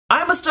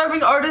I'm a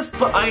starving artist,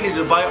 but I need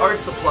to buy art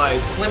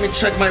supplies. Let me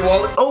check my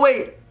wallet. Oh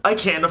wait, I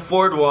can't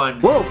afford one.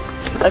 Whoa,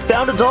 I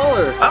found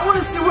 $1. I want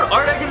to see what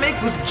art I can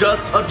make with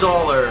just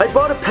 $1. I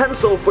bought a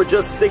pencil for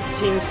just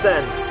 16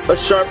 cents, a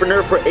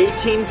sharpener for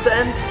 18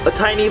 cents, a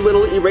tiny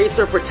little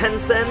eraser for 10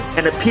 cents,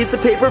 and a piece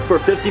of paper for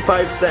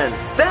 55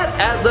 cents. That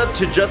adds up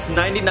to just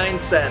 99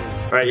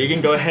 cents. Alright, you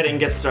can go ahead and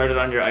get started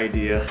on your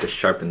idea. To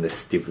sharpen this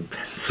stupid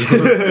pencil.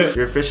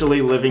 You're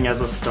officially living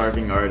as a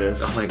starving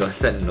artist. Oh my god,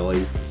 what's that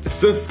noise? It's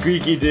so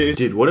squeaky, dude.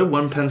 Dude, what did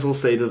one pencil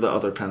say to the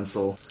other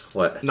pencil?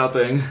 What?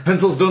 Nothing.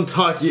 Pencils don't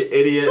talk, you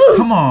idiot.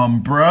 Come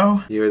on,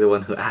 bro. You were the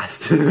one who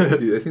asked.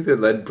 Dude, I think the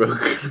lead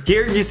broke.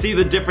 Here you see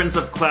the difference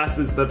of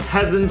classes, the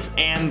peasants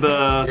and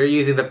the... You're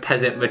using the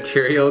peasant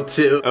material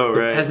too. Oh,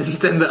 right. The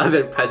peasants and the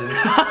other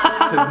peasants.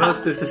 Because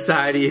most of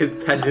society is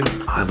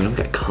peasants. Oh, we don't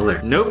get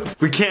color. Nope,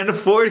 we can't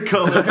afford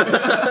color.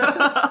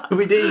 If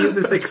we didn't use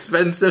this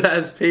expensive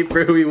ass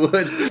paper, we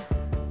would.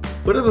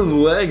 What are those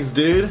legs,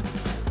 dude?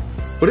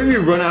 What if you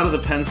run out of the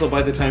pencil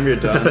by the time you're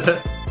done?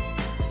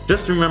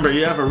 Just remember,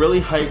 you have a really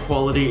high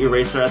quality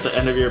eraser at the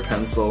end of your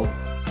pencil.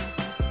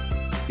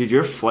 Dude,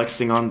 you're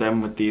flexing on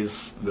them with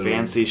these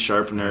fancy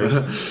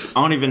sharpeners.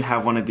 I don't even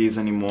have one of these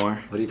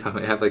anymore. What are you talking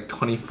about? I have like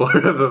 24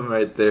 of them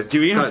right there.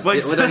 Dude, we have what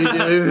are you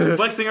doing?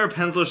 flexing our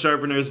pencil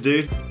sharpeners,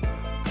 dude.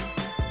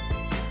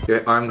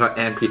 Your arm got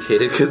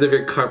amputated because of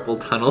your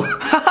carpal tunnel.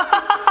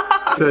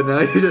 So now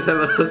you just have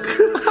a hook.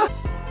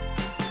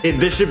 Hey,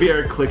 this should be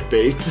our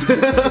clickbait.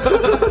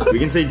 We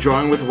can say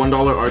drawing with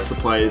 $1 art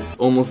supplies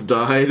almost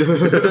died. What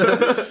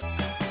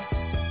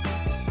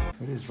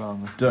is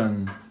wrong with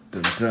Dun,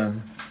 dun,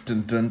 dun.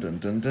 Dun dun dun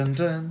dun dun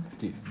dun.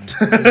 Dude,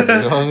 what is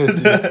wrong with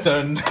you?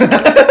 Dun.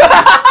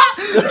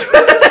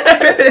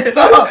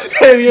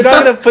 You're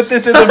not gonna put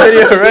this in the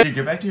video, right? Hey,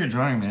 get back to your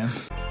drawing, man.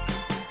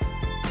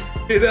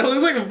 Dude, that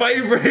looks like a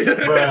vibrator.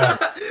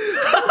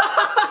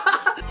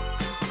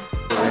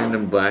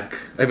 Random black.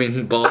 I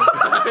mean, bald.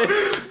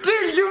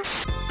 Dude, you.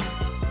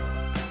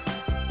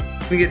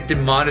 We get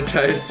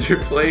demonetized for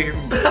playing.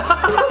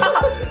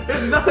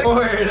 It's not a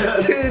word.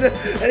 Dude,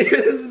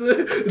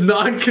 it's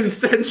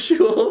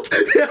non-consensual.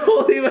 You're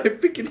holding my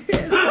freaking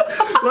hand.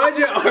 Why is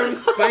your arm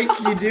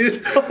spiky,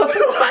 dude?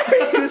 Why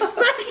are you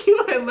sucking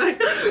my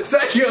leg?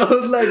 Suck your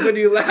own leg when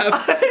you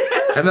laugh.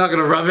 I'm not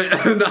gonna rub it.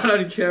 I'm not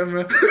on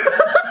camera.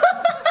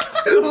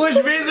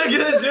 Which means you're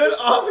gonna do it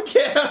off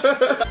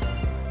camera.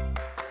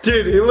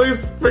 Dude, he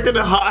looks freaking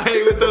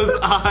high with those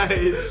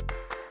eyes.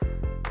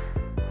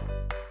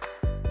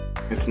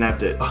 I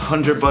snapped it.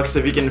 $100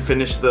 if you can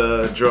finish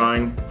the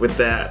drawing with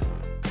that.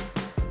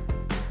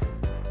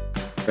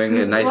 Wearing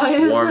a nice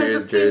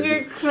Warriors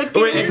jersey.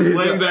 Wait,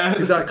 explain that.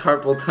 He's got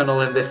carpal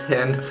tunnel in this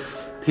hand.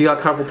 He got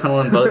carpal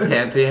tunnel in both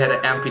hands, so he had to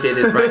amputate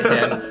his right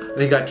hand.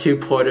 And he got 2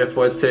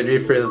 4-4 surgery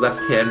for his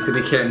left hand because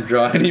he can't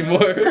draw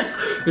anymore.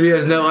 And he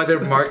has no other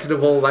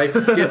marketable life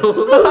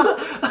skills.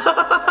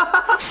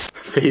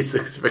 Face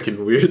looks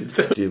freaking weird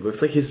though. Dude,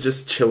 looks like he's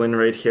just chilling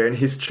right here and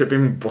he's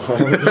tripping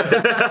balls.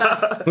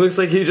 Looks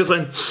like he just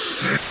went.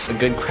 A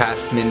good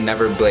craftsman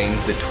never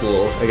blames the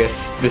tools. I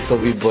guess this will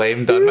be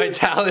blamed on my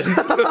talent.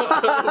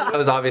 That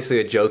was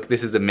obviously a joke.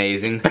 This is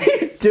amazing. What are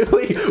you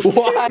doing?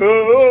 Why?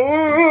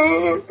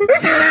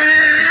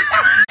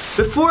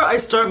 Before I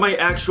start my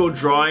actual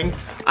drawing,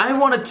 I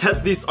want to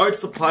test these art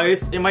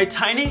supplies in my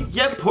tiny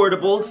yet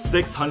portable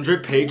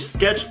 600-page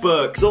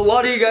sketchbook. So a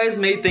lot of you guys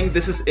may think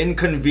this is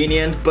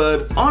inconvenient,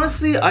 but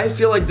honestly, I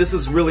feel like this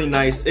is really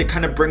nice. It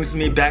kind of brings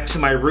me back to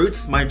my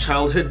roots, my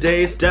childhood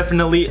days.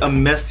 Definitely a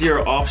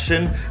messier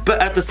option, but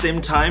at the same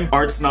time,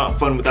 art's not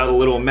fun without a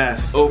little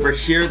mess. Over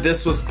here,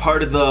 this was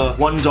part of the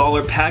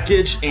 $1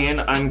 package, and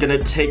I'm gonna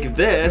take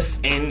this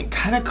and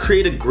kind of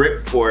create a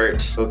grip for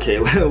it. Okay,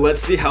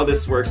 let's see how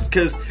this works,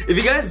 because if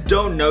you guys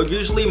don't know,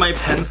 usually my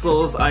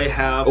pencils, I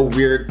have a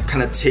weird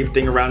kind of tape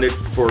thing around it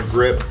for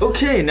grip.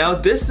 Okay, now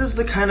this is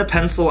the kind of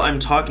pencil I'm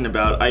talking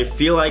about. I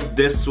feel like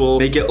this will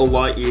make it a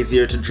lot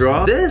easier to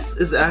draw. This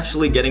is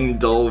actually getting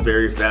dull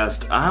very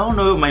fast. I don't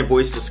know if my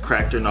voice just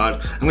cracked or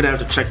not. I'm gonna have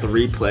to check the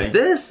replay.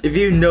 This, if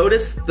you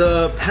notice,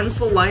 the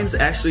pencil lines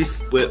actually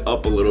split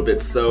up a little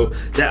bit, so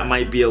that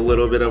might be a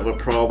little bit of a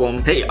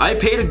problem. Hey, I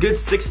paid a good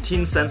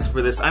 16 cents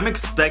for this. I'm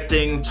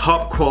expecting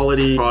top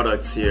quality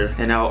products here.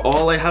 And now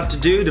all I have to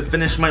do to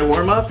finish my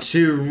warm-up,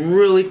 2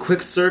 really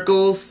quick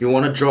circles. You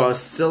want to draw a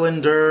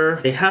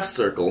cylinder, a half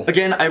circle.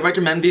 Again, I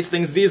recommend these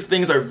things. These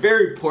things are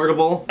very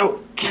portable.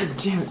 Oh, god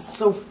damn, it's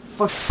so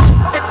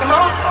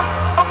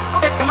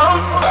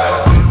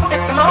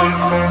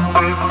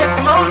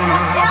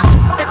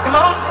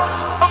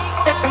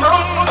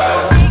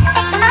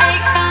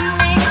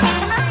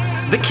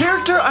The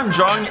character I'm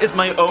drawing is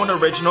my own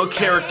original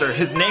character.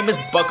 His name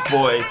is Buck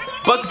Boy.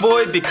 Buck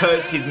Boy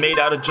because he's made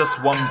out of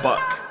just 1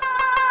 buck.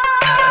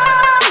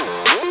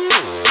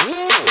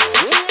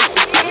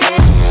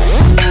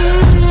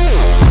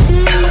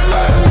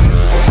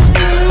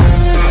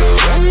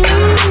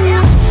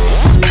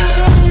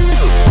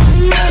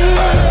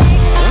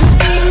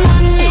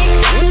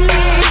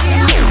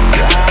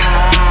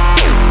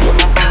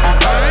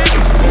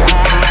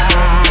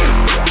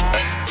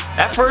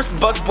 course,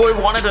 Bug Boy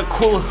wanted a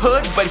cool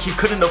hood, but he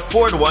couldn't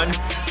afford one,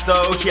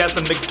 so he has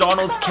a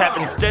McDonald's cap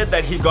instead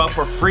that he got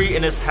for free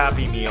in his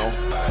Happy Meal.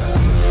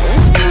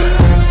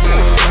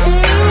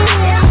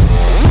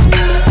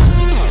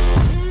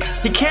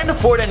 He can't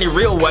afford any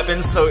real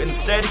weapons, so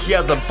instead he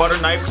has a butter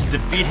knife to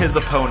defeat his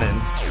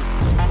opponents.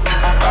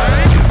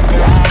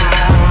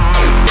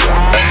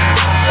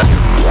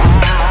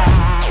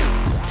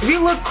 If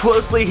you look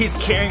closely, he's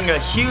carrying a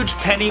huge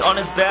penny on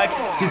his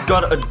back, he's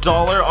got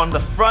 $1 on the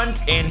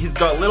front, and he's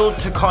got little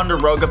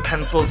Ticonderoga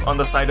pencils on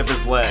the side of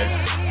his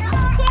legs.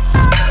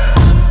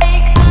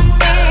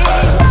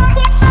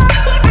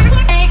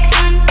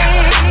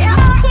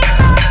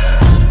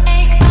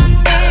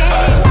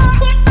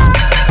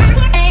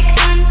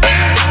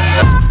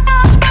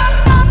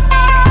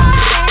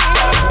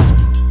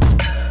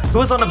 He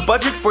was on a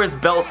budget for his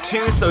belt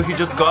too, so he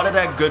just got it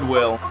at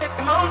Goodwill.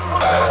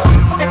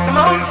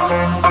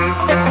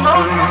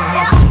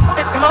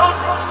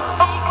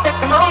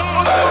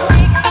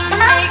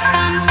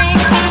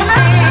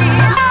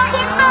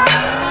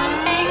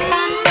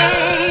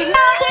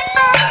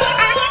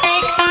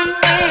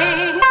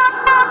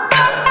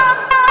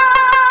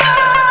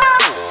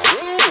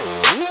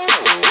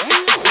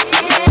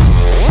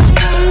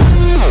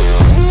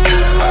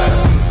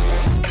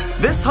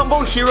 This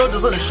humble hero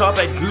doesn't shop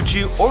at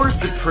Gucci or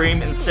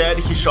Supreme, instead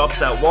he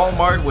shops at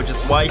Walmart, which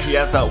is why he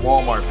has that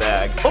Walmart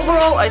bag.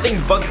 Overall, I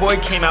think Bug Boy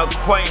came out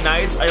quite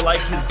nice. I like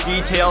his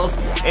details,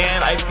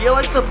 and I feel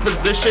like the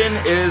position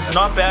is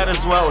not bad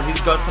as well.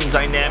 He's got some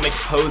dynamic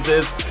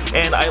poses,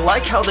 and I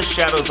like how the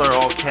shadows are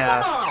all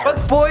cast.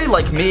 Bug Boy,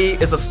 like me,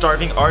 is a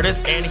starving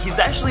artist, and he's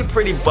actually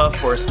pretty buff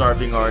for a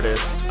starving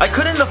artist. I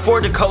couldn't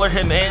afford to color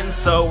him in,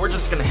 so we're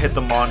just gonna hit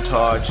the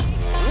montage.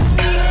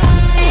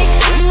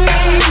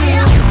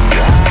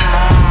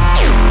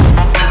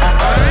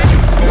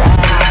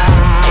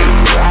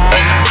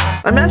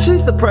 I'm actually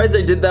surprised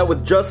I did that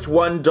with just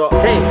 $1.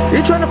 Hey, are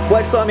you trying to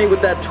flex on me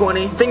with that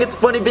 20? Think it's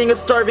funny being a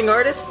starving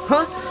artist?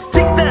 Huh?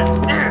 Take that!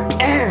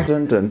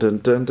 Dun dun dun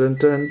dun dun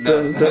dun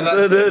dun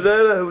dun dun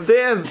dun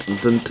dance!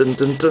 Dun dun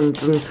dun dun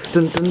dun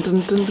dun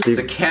dun dun. It's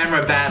a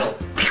camera battle.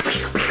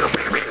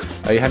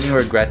 Are you having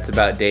regrets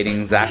about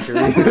dating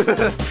Zachary?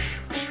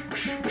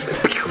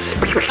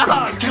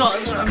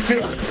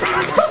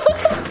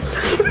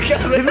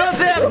 He's not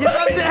dead! He's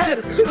not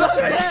dead! He's not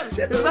dead!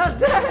 He's not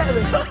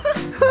dead!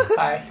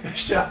 Hi,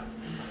 shut.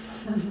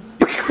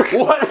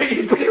 What are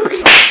you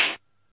doing?